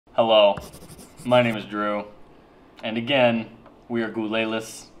Hello, my name is Drew, and again, we are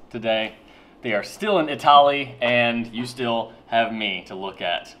Goulet-less today. They are still in Italy, and you still have me to look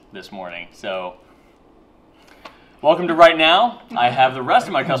at this morning. So, welcome to Right Now. I have the rest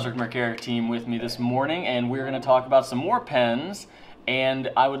of my customer care team with me this morning, and we're going to talk about some more pens,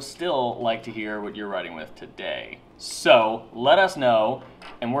 and I would still like to hear what you're writing with today. So, let us know,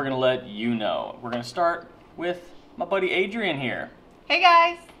 and we're going to let you know. We're going to start with my buddy Adrianne here. Hey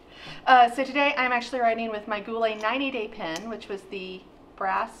guys! So today I'm actually writing with my Goulet 90-day pen, which was the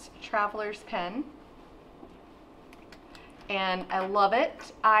brass traveler's pen. And I love it.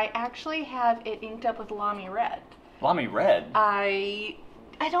 I actually have it inked up with Lamy Red. Lamy Red? I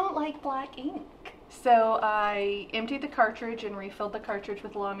don't like black ink. So I emptied the cartridge and refilled the cartridge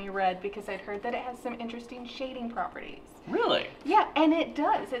with Lamy Red because I'd heard that it has some interesting shading properties. Really? Yeah, and it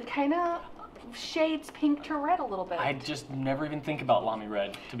does. It kind of shades pink to red a little bit. I just never even think about Lamy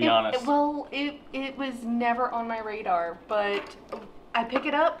Red, to be honest. Well, it was never on my radar, but I pick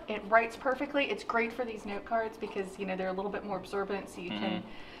it up, it writes perfectly. It's great for these note cards because, you know, they're a little bit more absorbent, so you can,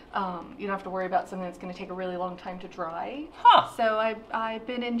 you don't have to worry about something that's going to take a really long time to dry. Huh. So I've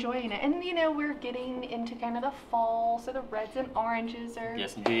been enjoying it. And, you know, we're getting into kind of the fall, so the reds and oranges are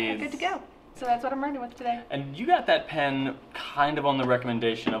good to go. So that's what I'm writing with today. And you got that pen kind of on the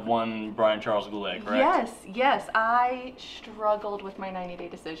recommendation of one Brian Charles Goulet, correct? Yes. I struggled with my 90-day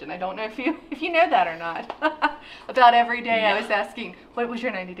decision. I don't know if you know that or not. About every day I was asking, what was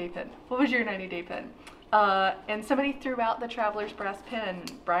your 90-day pen? What was your 90-day pen? And somebody threw out the Traveler's brass pen.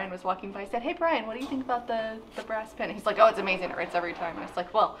 Brian was walking by, said, hey Brian, what do you think about the brass pen? And he's like, oh, it's amazing. It writes every time. And it's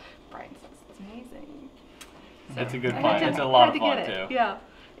like, well, Brian says it's amazing. So It's a good fun. It's a lot of fun too.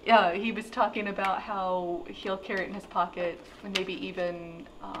 Yeah, he was talking about how he'll carry it in his pocket and maybe even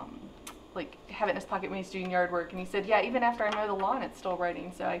like have it in his pocket when he's doing yard work. And he said, yeah, even after I mow the lawn, it's still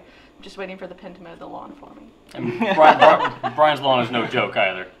writing. So I'm just waiting for the pen to mow the lawn for me. And Brian's lawn is no joke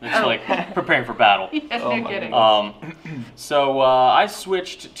either. It's like preparing for battle. Yeah, no kidding. So I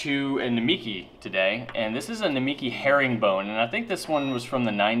switched to a Namiki today, and this is a Namiki herringbone, and I think this one was from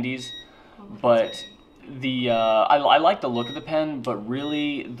the 90s, but I like the look of the pen, but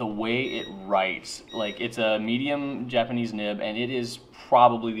really the way it writes. Like, it's a medium Japanese nib, and it is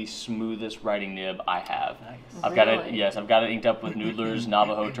probably the smoothest writing nib I have. Nice. I've got it inked up with Noodler's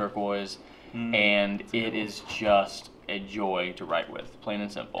Navajo turquoise, and it is just a joy to write with, plain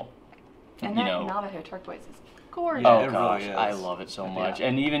and simple. And that Navajo turquoise is gorgeous. Oh gosh, really I love it so much.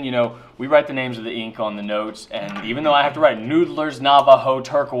 And even, you know, we write the names of the ink on the notes, and even though I have to write Noodler's Navajo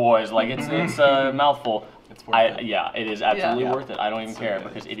turquoise, like it's a mouthful. It's worth it. Yeah, it is absolutely worth it. I don't even care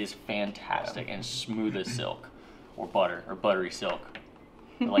because it is fantastic and smooth as silk, or butter, or buttery silk,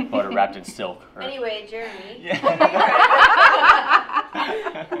 or like butter wrapped in silk. Or... Anyway, Jeremy.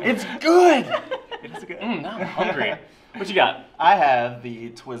 It's good. It is good. Now I'm hungry. What you got? I have the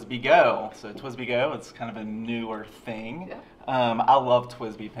TWSBI Go. So TWSBI Go, it's kind of a newer thing. Yeah. I love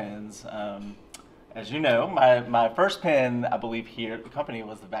TWSBI pens. As you know, my first pen, I believe here at the company,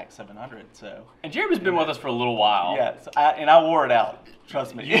 was the VAC 700. So. And Jeremy's been with us for a little while. Yes, and I wore it out.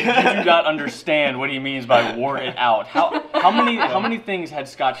 Trust me. You do not understand what he means by wore it out. How many things had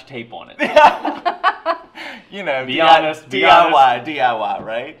Scotch tape on it? You know, be honest, DIY,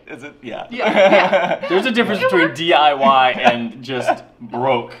 right? Is it? Yeah. There's a difference between DIY and just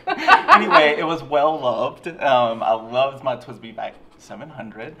broke. Anyway, it was well loved. I loved my TWSBI VAC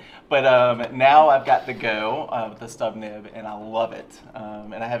 700, but now I've got the Go with the stub nib, and I love it.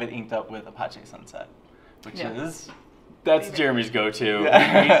 And I have it inked up with Apache Sunset, which is that's Jeremy's go-to.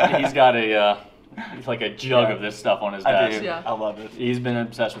 Yeah. He's got he's like a jug of this stuff on his desk. I do. I love it. He's been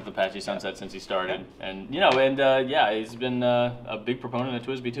obsessed with Apache Sunset since he started, and he's been a big proponent of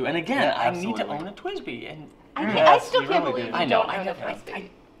TWSBI too. And again, I need to own a TWSBI, and I still can't believe you don't own a TWSBI. I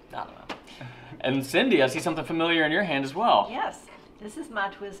don't know. And Cindy, I see something familiar in your hand as well. Yes, this is my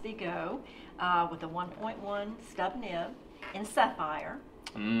TWSBI Go with a 1.1 stub nib in sapphire,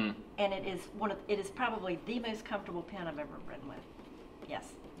 and it is probably the most comfortable pen I've ever written with. Yes,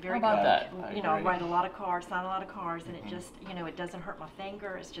 very good. How about that? You know, I write a lot of cards, sign a lot of cards, and it just, you know, it doesn't hurt my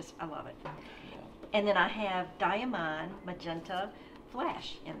finger. It's just, I love it. And then I have Diamond Magenta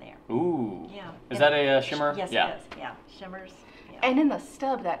Flash in there. Ooh. Yeah. Is that a shimmer? Yes, yeah. it is. Yeah, shimmers. And in the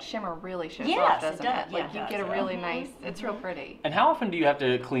stub, that shimmer really shows off, doesn't it? Like, Yeah, you get a really nice, it's real pretty. And how often do you have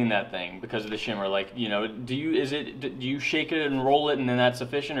to clean that thing because of the shimmer? Like, you know, do you shake it and roll it and then that's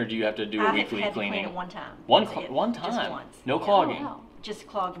sufficient, or do you have to do a weekly had cleaning? To clean it one time. One time? Just once. No clogging? Wow. Just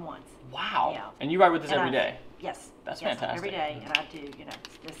clogged once. Wow. Yeah. And you write with this every day? Yes. That's yes, fantastic. Every day, and I do, you know,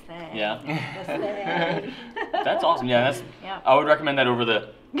 this thing. Yeah. This thing. That's awesome. Yeah, Yeah. I would recommend that over the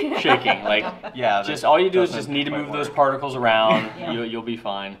shaking. Like, Yeah, just all you do is doesn't just need to quite move those work. particles around. Yeah. You'll be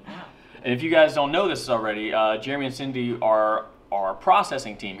fine. And if you guys don't know this already, Jeremy and Cindy are our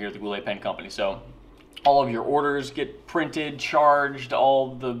processing team here at the Goulet Pen Company. So all of your orders get printed, charged,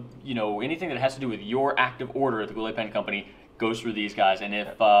 all the, anything that has to do with your active order at the Goulet Pen Company goes through these guys. And if,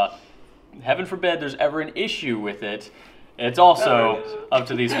 heaven forbid, there's ever an issue with it, it's also up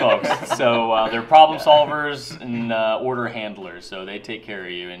to these folks. So they're problem solvers and order handlers. So they take care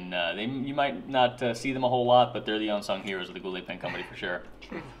of you. And you might not see them a whole lot, but they're the unsung heroes of the Goulet Pen Company for sure.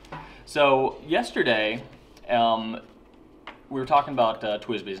 So yesterday, we were talking about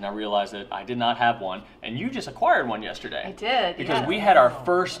TWSBIs, and I realized that I did not have one, and you just acquired one yesterday. I did. Because yes. we had our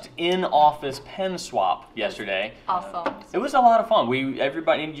first in-office pen swap yesterday. Awesome. It was a lot of fun. You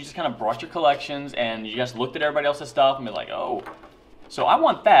just kind of brought your collections, and you guys looked at everybody else's stuff, and be like, oh, so I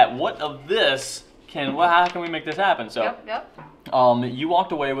want that. What of this how can we make this happen? So, Yep. you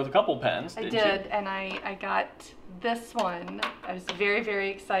walked away with a couple pens, I didn't did, you? and I got this one. I was very, very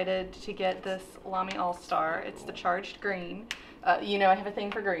excited to get this Lamy All-Star. It's the charged green. I have a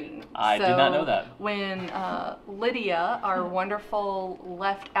thing for green. I did not know that. When Lydia, our wonderful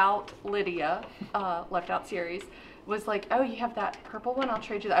Left Out series, was like, oh, you have that purple one? I'll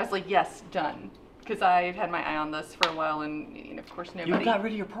trade you that. I was like, yes, done. Because I've had my eye on this for a while, and of course nobody. You got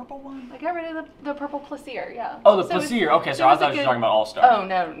rid of your purple one? I got rid of the purple Plaisir, yeah. Oh, the So it was- Plaisir. Okay, so it I was thought a you were good- talking about All-Star. Oh,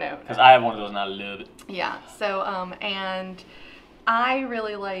 no. Because I have one of those and I love it. Yeah, so, and I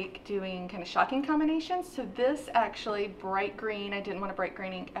really like doing kind of shocking combinations. So this actually, bright green, I didn't want a bright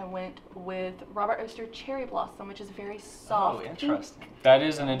green ink. I went with Robert Oster Cherry Blossom, which is very soft. Oh, interesting. That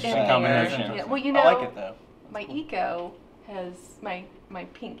is an interesting Yeah, combination. Yeah, well, I like it though. my Eco has, my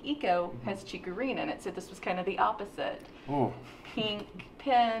pink Eco has chicorine in it, so this was kind of the opposite. Ooh. Pink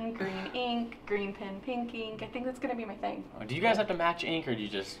pen, green ink, green pen, pink ink. I think that's going to be my thing. Do you guys have to match ink, or do you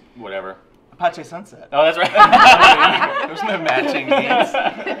just whatever? Apache Sunset. Oh, that's right. There's no matching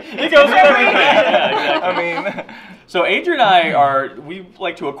needs. It goes with everything. Yeah, exactly. I mean, So Adrian and I we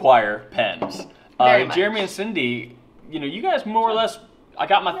like to acquire pens. Very much. Jeremy and Cindy, you guys more or less, I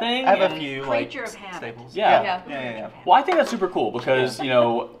got my thing. I have a and- few Creature like of habit. staples. Yeah. Yeah. Well, I think that's super cool because,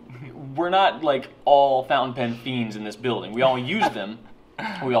 we're not like all fountain pen fiends in this building. We all use them,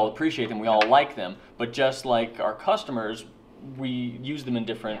 we all appreciate them, we all like them, but just like our customers, we use them in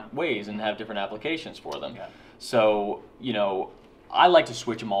different ways and have different applications for them. Yeah. So, I like to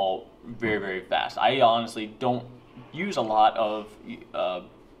switch them all very, very fast. I honestly don't use a lot of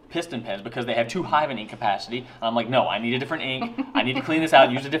piston pens because they have too high of an ink capacity. I'm like, no, I need a different ink. I need to clean this out,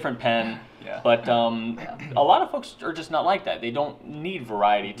 use a different pen. Yeah. But a lot of folks are just not like that. They don't need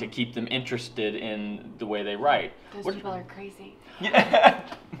variety to keep them interested in the way they write. Those people are crazy. Yeah.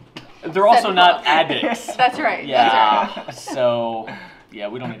 They're also Said not plus. addicts. That's right. Yeah. That's right. So, yeah,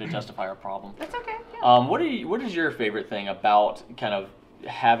 we don't need to justify our problem. That's okay. Yeah. What is your favorite thing about kind of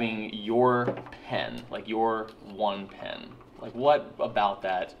having your pen, like your one pen? Like, what about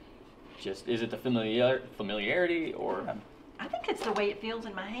that? Is it the familiarity, or I think it's the way it feels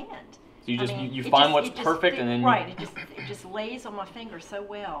in my hand. so you just I mean, you it find just- what's it just perfect fit- and then right. It just lays on my finger so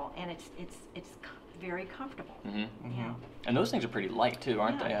well, and it's very comfortable. Mhm. Yeah. And those things are pretty light too,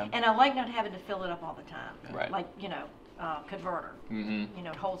 aren't they? Yeah. And I like not having to fill it up all the time. Right. Like converter. Mm-hmm.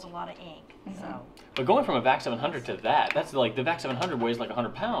 It holds a lot of ink. So But going from a VAC 700 to that's like the VAC 700 weighs like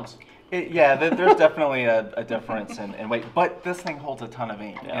 100 pounds. There's definitely a difference in weight, but this thing holds a ton of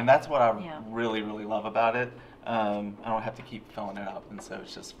ink, Yeah. and that's what I Yeah. really, really love about it. I don't have to keep filling it up, and so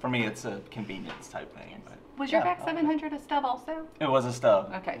it's just, for me, it's a convenience type thing. But Was your yeah, VAC 700 a stub also? It was a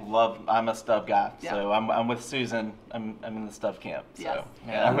stub. Okay. I'm a stub guy, Yeah. so I'm with Susan. I'm in the stub camp. So Yes.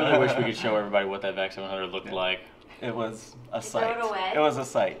 Yeah, I really wish we could show everybody what that VAC 700 looked like. It was a throw sight. it away? It was a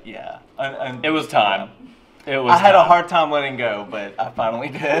sight. Yeah. It was time. It was. I had a time. hard time letting go, but I finally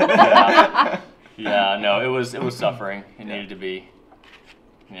did. Yeah, no, it was suffering. It needed to be.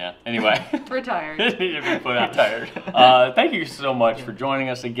 Yeah. Anyway. Retired. It needed to be put out. Tired. Thank you so much for joining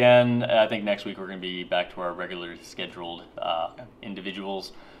us again. I think next week we're going to be back to our regular scheduled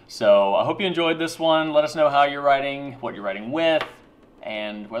individuals. So I hope you enjoyed this one. Let us know how you're writing, what you're writing with,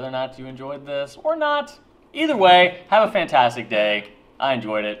 and whether or not you enjoyed this or not. Either way, have a fantastic day. I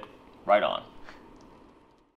enjoyed it. Right on.